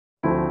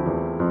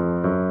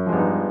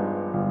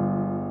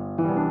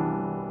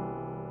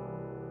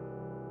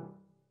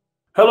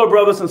Hello,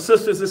 brothers and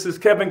sisters. This is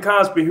Kevin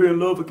Cosby here in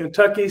Louisville,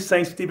 Kentucky,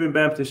 St. Stephen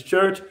Baptist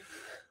Church,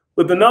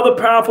 with another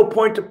powerful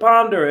point to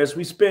ponder as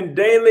we spend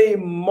daily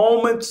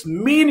moments,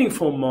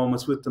 meaningful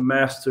moments with the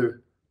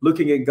Master,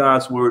 looking at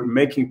God's Word,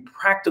 making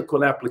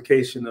practical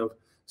application of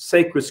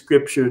sacred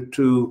scripture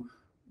to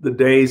the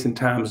days and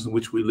times in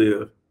which we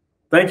live.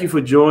 Thank you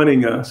for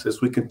joining us as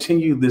we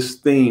continue this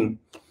theme.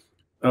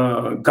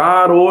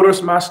 God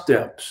orders my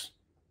steps,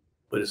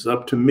 but it's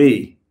up to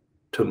me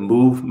to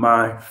move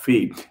my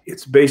feet.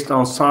 It's based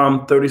on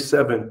Psalm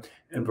 37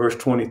 and verse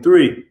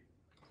 23,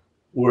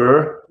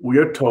 where we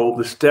are told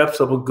the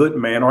steps of a good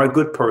man or a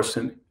good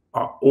person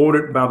are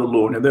ordered by the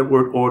Lord. And that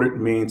word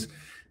ordered means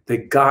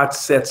that God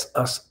sets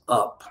us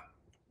up,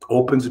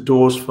 opens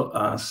doors for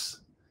us,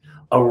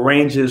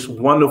 arranges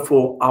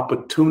wonderful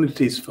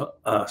opportunities for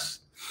us.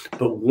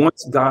 But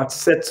once God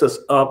sets us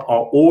up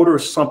or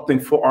orders something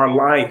for our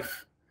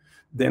life,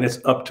 then it's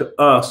up to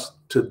us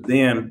to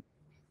then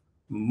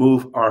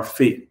move our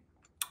feet.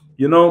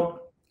 You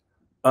know,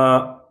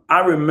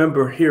 I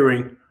remember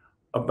hearing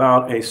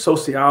about a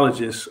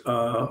sociologist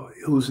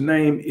whose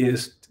name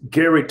is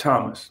Gary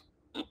Thomas.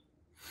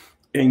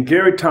 And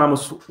Gary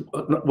Thomas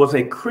was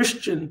a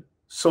Christian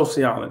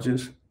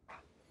sociologist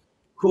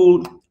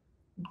who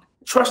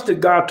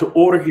trusted God to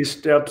order his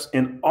steps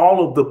in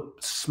all of the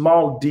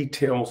small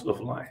details of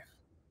life.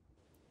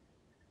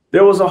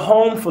 There was a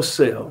home for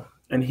sale,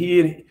 and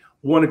he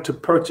wanted to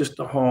purchase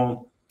the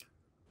home,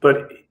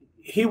 but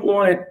he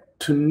wanted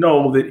to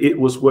know that it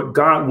was what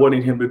God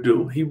wanted him to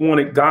do. He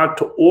wanted God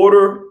to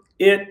order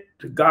it,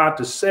 to God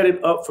to set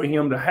it up for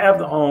him to have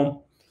the home.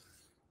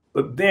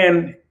 But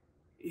then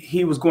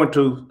he was going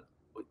to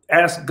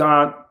ask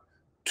God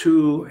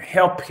to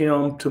help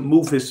him to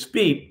move his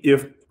feet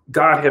if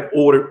God had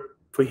ordered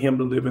for him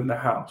to live in the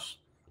house.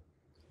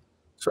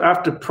 So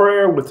after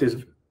prayer with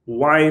his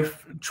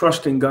wife,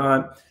 trusting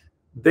God,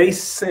 they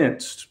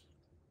sensed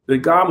that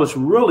God was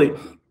really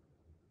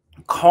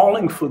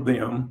calling for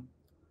them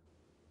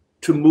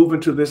to move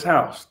into this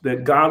house,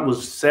 that God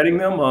was setting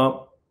them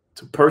up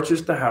to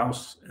purchase the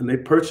house, and they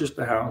purchased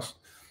the house,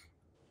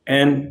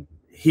 and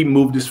he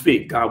moved his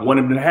feet. God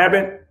wanted him to have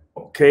it.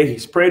 Okay,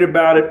 he's prayed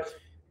about it.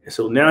 And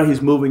so now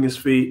he's moving his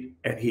feet,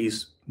 and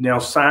he's now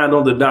signed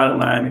on the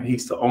dotted line, and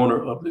he's the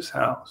owner of this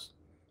house.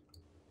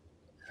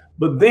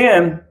 But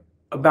then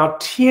about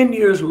 10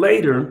 years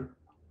later,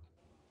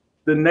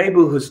 the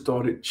neighborhood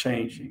started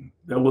changing.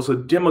 There was a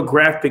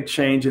demographic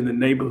change in the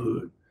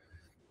neighborhood,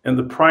 and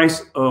the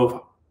price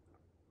of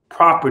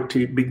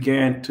property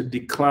began to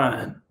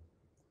decline.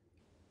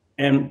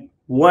 And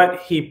what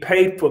he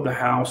paid for the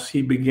house,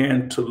 he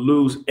began to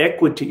lose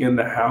equity in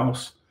the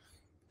house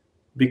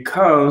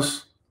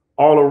because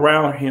all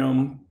around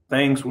him,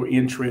 things were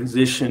in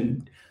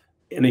transition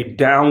in a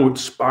downward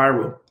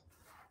spiral.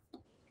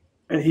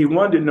 And he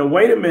wondered, no,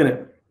 wait a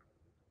minute.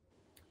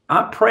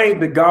 I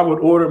prayed that God would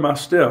order my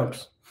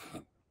steps.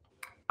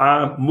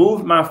 I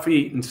moved my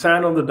feet and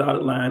signed on the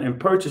dotted line and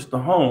purchased the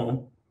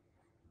home.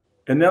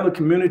 And now the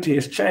community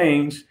has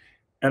changed,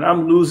 and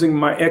I'm losing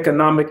my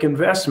economic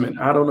investment.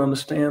 I don't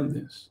understand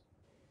this.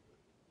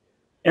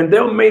 And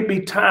there may be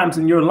times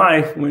in your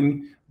life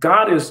when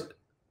God has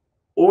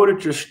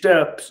ordered your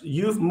steps,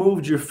 you've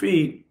moved your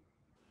feet,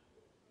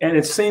 and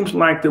it seems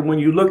like that when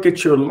you look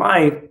at your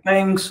life,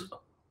 things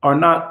are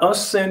not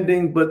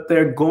ascending, but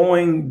they're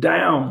going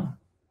down.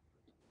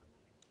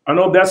 I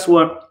know that's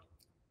what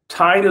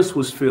Titus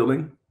was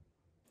feeling.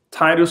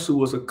 Titus, who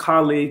was a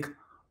colleague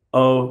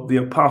of the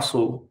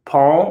Apostle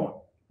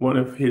Paul, one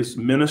of his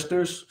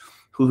ministers,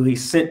 who he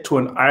sent to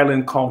an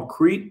island called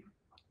Crete.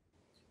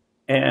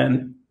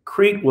 And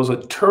Crete was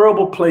a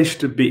terrible place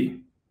to be.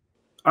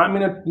 I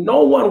mean,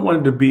 no one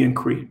wanted to be in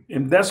Crete.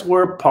 And that's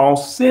where Paul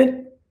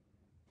sent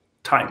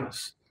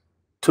Titus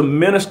to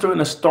minister and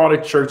to start a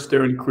church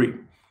there in Crete.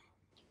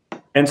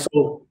 And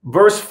so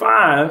verse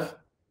 5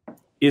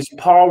 is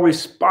Paul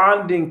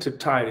responding to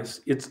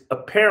Titus. It's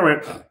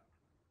apparent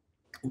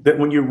that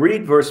when you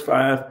read verse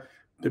 5,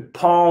 that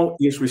Paul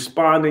is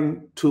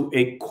responding to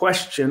a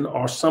question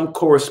or some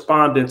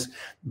correspondence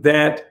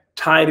that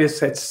Titus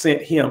had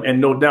sent him. And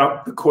no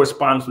doubt the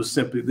correspondence was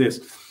simply this: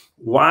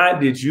 why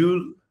did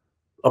you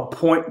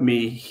appoint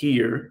me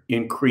here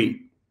in Crete?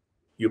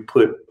 You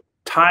put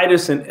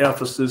Titus in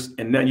Ephesus,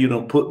 and now you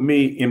don't put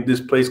me in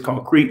this place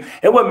called Crete.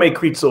 And what made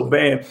Crete so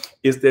bad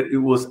is that it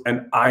was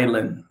an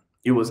island.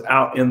 It was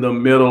out in the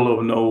middle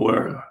of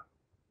nowhere.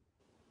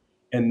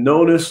 And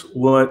notice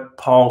what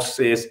Paul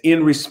says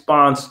in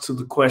response to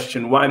the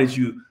question, why did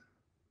you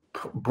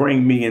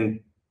bring me and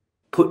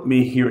put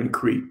me here in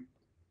Crete?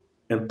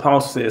 And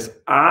Paul says,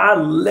 I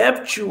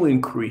left you in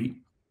Crete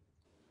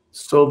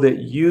so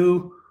that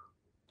you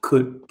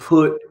could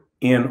put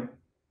in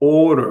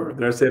order.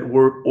 There's that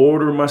word,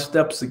 order my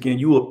steps again.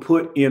 You will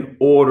put in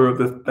order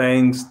the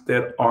things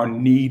that are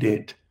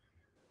needed.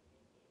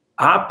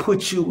 I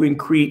put you in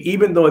Crete,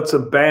 even though it's a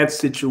bad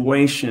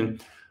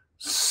situation,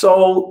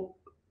 so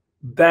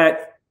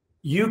that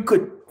you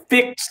could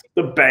fix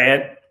the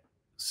bad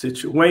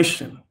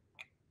situation.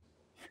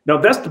 Now,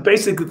 that's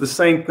basically the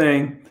same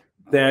thing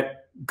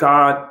that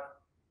God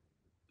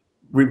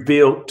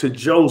revealed to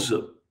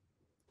Joseph.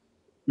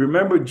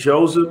 Remember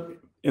Joseph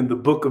in the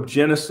book of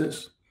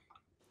Genesis?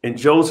 And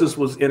Joseph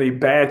was in a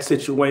bad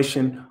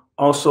situation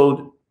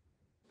also.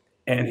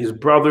 And his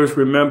brothers,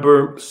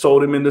 remember,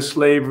 sold him into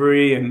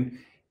slavery.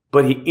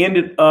 But he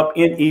ended up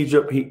in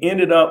Egypt. He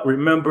ended up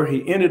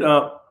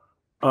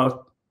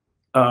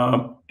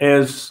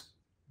as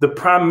the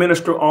prime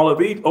minister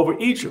over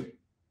Egypt.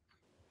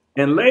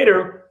 And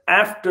later,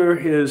 after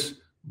his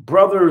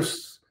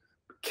brothers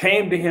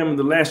came to him in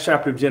the last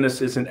chapter of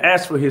Genesis and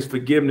asked for his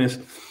forgiveness,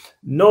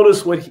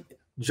 notice what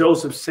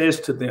Joseph says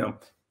to them.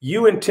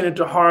 You intended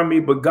to harm me,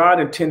 but God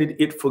intended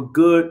it for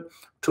good,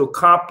 to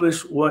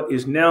accomplish what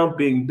is now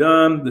being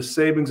done, the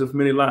savings of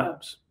many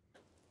lives.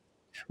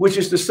 Which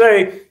is to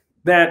say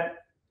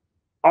that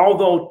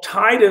although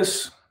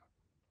Titus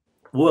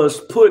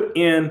was put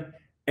in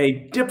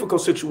a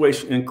difficult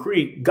situation in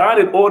Crete, God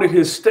had ordered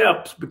his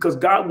steps because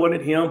God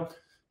wanted him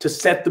to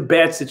set the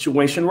bad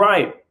situation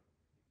right.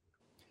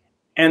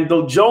 And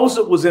though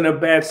Joseph was in a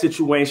bad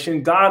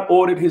situation, God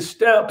ordered his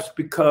steps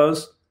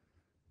because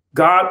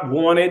God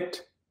wanted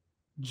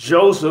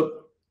Joseph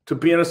to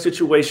be in a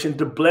situation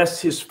to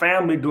bless his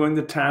family during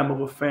the time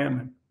of a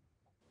famine.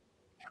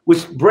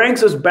 Which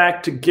brings us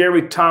back to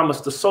Gary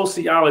Thomas, the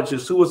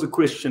sociologist who was a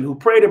Christian, who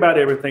prayed about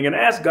everything and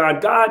asked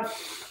God,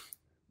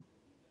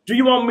 do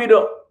you want me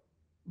to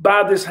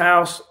buy this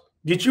house?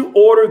 Did you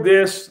order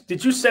this?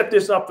 Did you set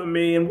this up for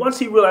me? And once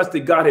he realized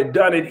that God had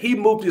done it, he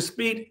moved his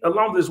feet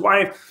along with his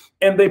wife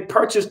and they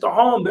purchased a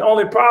home. The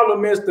only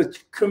problem is the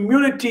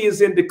community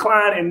is in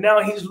decline and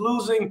now he's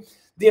losing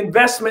the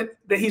investment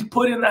that he's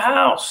put in the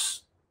house.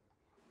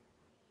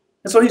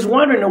 And so he's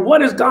wondering, now,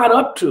 what is God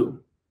up to?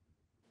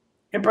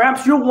 And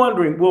perhaps you're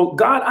wondering, well,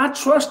 God, I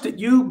trusted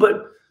you,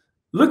 but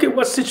look at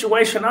what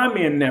situation I'm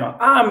in now.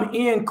 I'm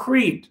in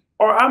Crete,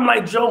 or I'm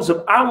like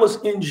Joseph, I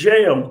was in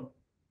jail,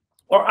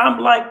 or I am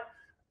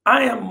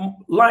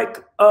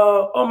like,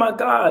 oh my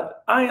God,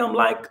 I am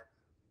like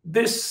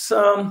this,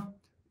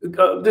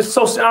 this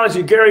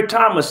sociology, Gary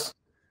Thomas.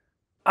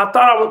 I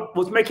thought I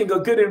was making a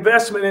good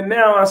investment, and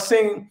now I'm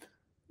seeing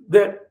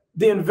that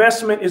the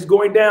investment is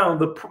going down.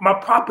 My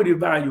property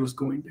value is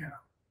going down.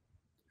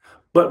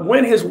 But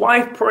when his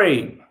wife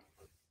prayed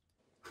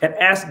and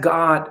asked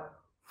God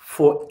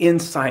for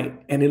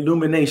insight and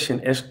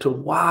illumination as to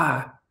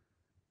why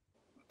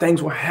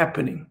things were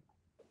happening,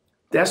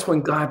 that's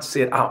when God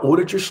said, I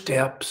ordered your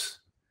steps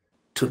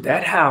to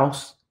that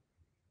house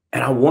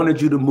and I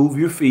wanted you to move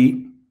your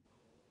feet.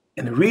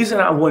 And the reason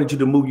I wanted you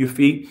to move your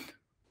feet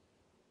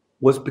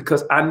was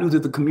because I knew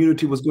that the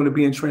community was going to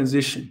be in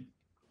transition.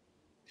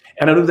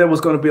 And I knew there was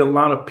going to be a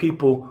lot of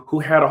people who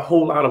had a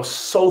whole lot of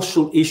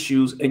social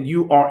issues, and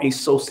you are a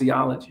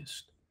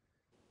sociologist.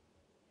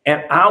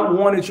 And I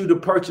wanted you to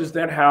purchase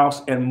that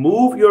house and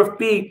move your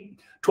feet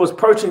towards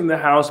purchasing the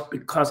house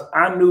because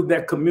I knew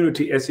that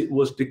community, as it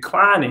was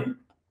declining,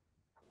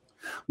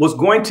 was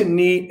going to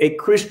need a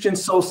Christian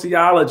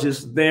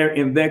sociologist there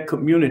in that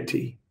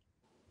community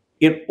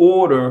in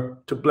order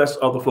to bless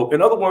other folk.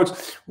 In other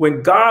words,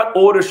 when God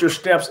orders your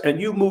steps and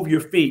you move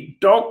your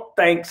feet, don't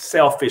think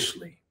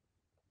selfishly.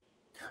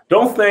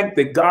 Don't think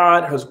that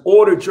God has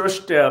ordered your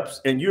steps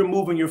and you're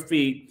moving your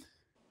feet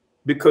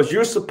because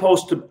you're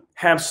supposed to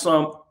have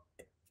some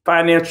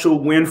financial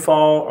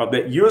windfall, or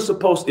that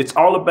it's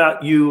all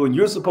about you and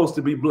you're supposed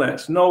to be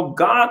blessed. No,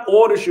 God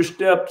orders your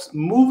steps,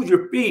 moves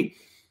your feet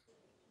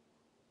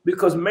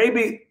because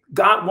maybe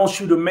God wants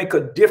you to make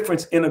a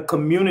difference in a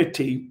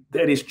community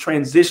that is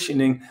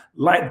transitioning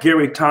like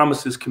Gary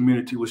Thomas's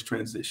community was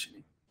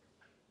transitioning.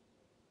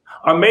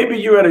 Or maybe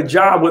you're at a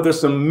job where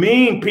there's some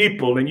mean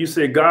people and you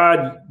say,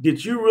 God,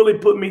 did you really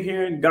put me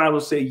here? And God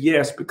will say,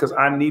 yes, because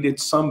I needed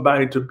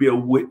somebody to be a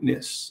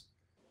witness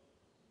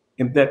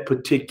in that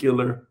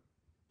particular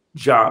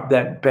job,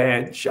 that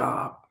bad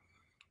job.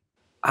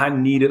 I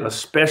needed a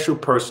special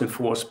person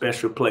for a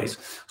special place.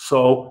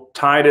 So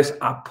Titus,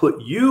 I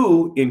put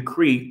you in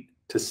Crete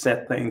to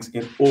set things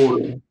in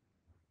order.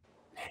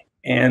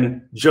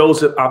 And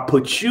Joseph, I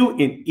put you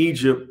in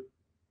Egypt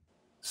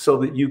so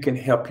that you can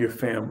help your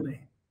family.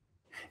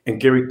 And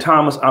Gary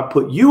Thomas, I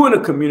put you in a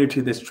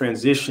community that's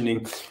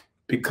transitioning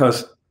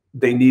because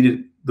they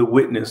needed the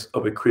witness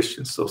of a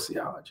Christian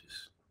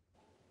sociologist.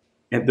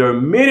 And there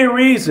are many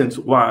reasons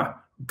why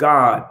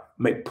God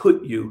may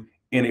put you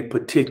in a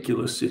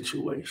particular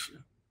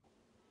situation.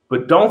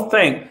 But don't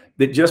think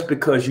that just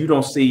because you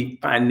don't see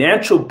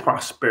financial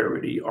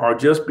prosperity, or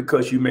just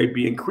because you may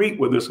be in Crete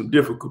where there's some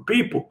difficult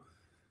people,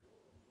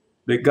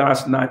 that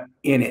God's not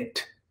in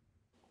it.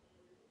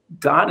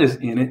 God is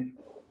in it.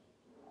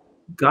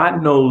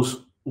 God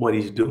knows what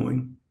he's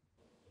doing.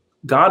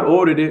 God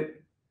ordered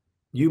it.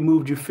 You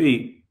moved your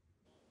feet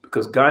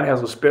because God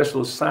has a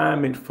special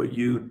assignment for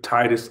you,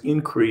 Titus,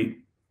 in Crete,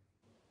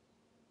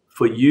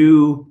 for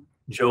you,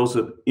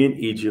 Joseph, in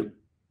Egypt,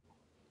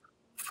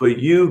 for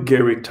you,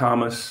 Gary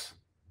Thomas,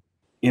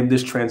 in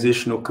this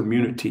transitional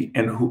community,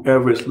 and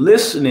whoever is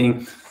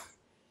listening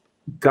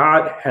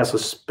God has a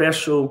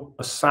special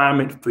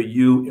assignment for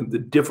you in the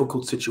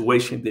difficult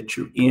situation that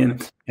you're in,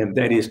 and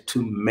that is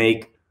to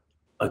make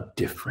a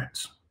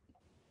difference.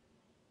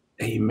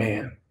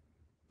 Amen.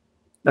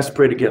 Let's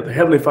pray together.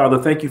 Heavenly Father,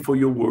 thank you for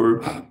your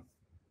word.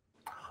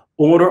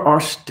 Order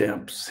our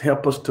steps,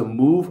 help us to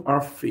move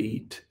our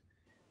feet,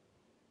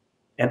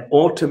 and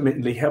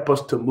ultimately help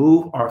us to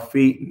move our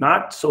feet,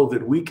 not so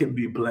that we can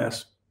be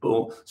blessed,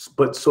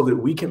 but so that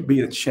we can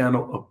be a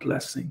channel of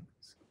blessing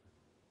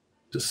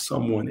to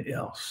someone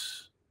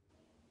else.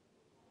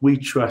 We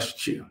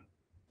trust you.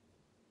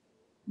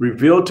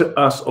 Reveal to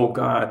us, oh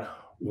God,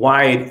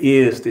 why it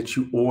is that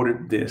you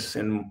ordered this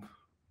and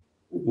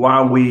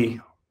why we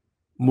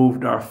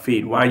moved our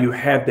feet, why you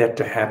had that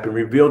to happen.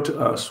 Reveal to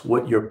us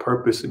what your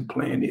purpose and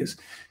plan is.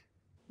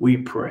 We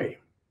pray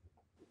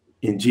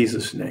in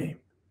Jesus' name.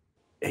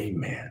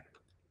 Amen.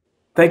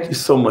 Thank you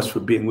so much for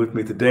being with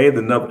me today.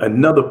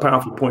 Another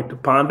powerful point to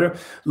ponder.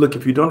 Look,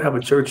 if you don't have a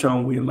church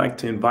home, we'd like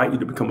to invite you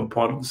to become a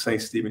part of the St.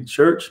 Stephen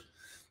Church.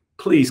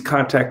 Please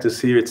contact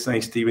us here at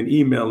St. Stephen.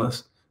 Email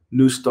us,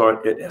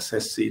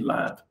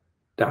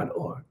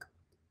 newstart@ssclive.org.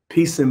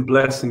 Peace and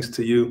blessings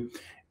to you.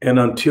 And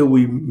until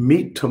we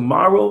meet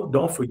tomorrow,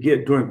 don't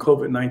forget, during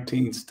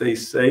COVID-19, stay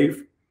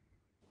safe,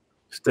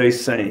 stay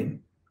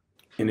sane,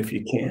 and if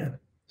you can,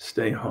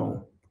 stay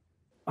home.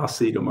 I'll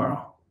see you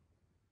tomorrow.